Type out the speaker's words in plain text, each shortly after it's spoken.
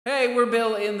Hey, we're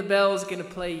Bill in the Bells, gonna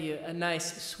play you a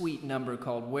nice sweet number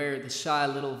called Where the Shy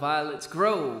Little Violets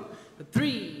Grow.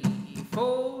 3,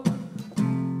 4.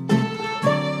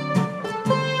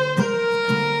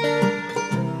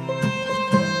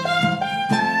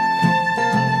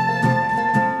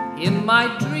 In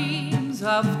my dreams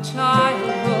of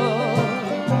childhood,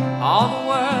 all the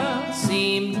world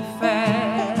seemed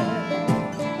fair.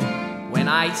 When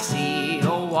I see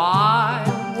a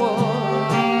wild wood,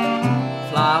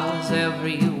 flowers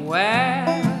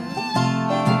everywhere.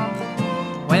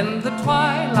 When the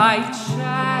twilight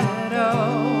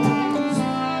shadows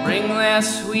bring their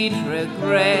sweet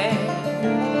regret,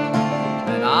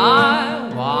 and I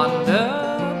wander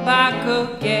back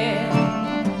again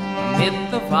amid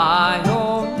the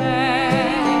violet.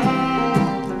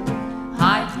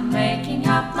 I've been making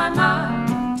up my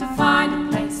mind to find a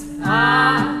place that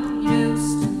I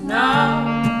used to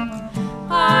know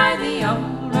by the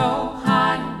old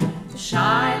Ohio, the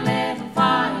shy little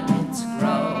violets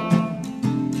grow.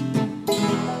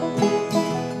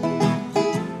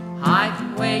 I've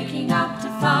been waking up to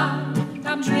find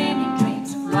I'm dreaming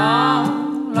dreams of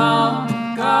long, long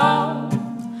ago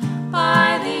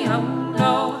by the old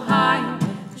Ohio,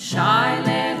 the shy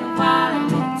little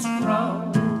violets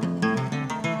grow.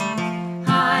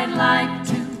 I'd like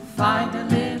to find a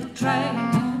little train,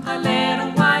 a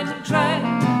little winding train,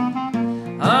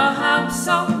 a house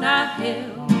on a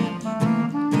hill.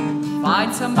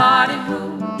 Find somebody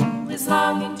who is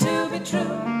longing to be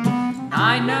true.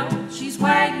 I know she's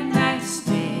waiting there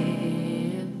still.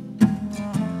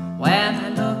 When I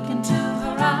look into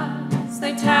her eyes,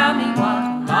 they tell me what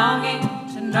I'm longing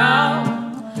to know.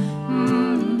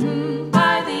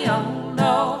 By the old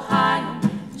Ohio,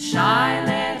 the shy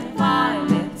little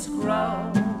violets grow.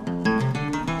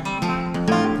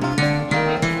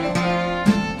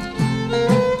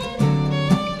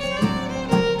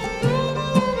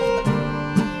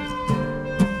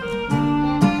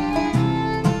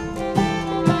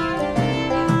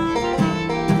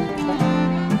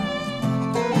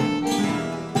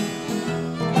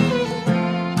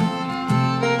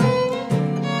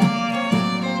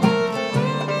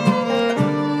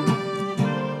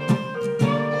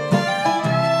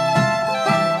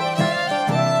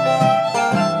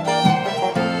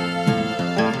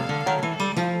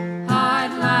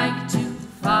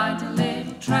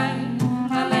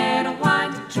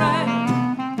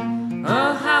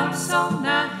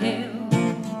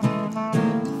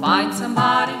 Find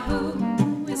somebody who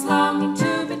is longing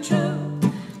to be true.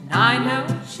 And I know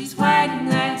she's waiting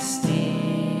there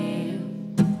still.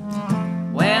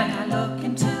 When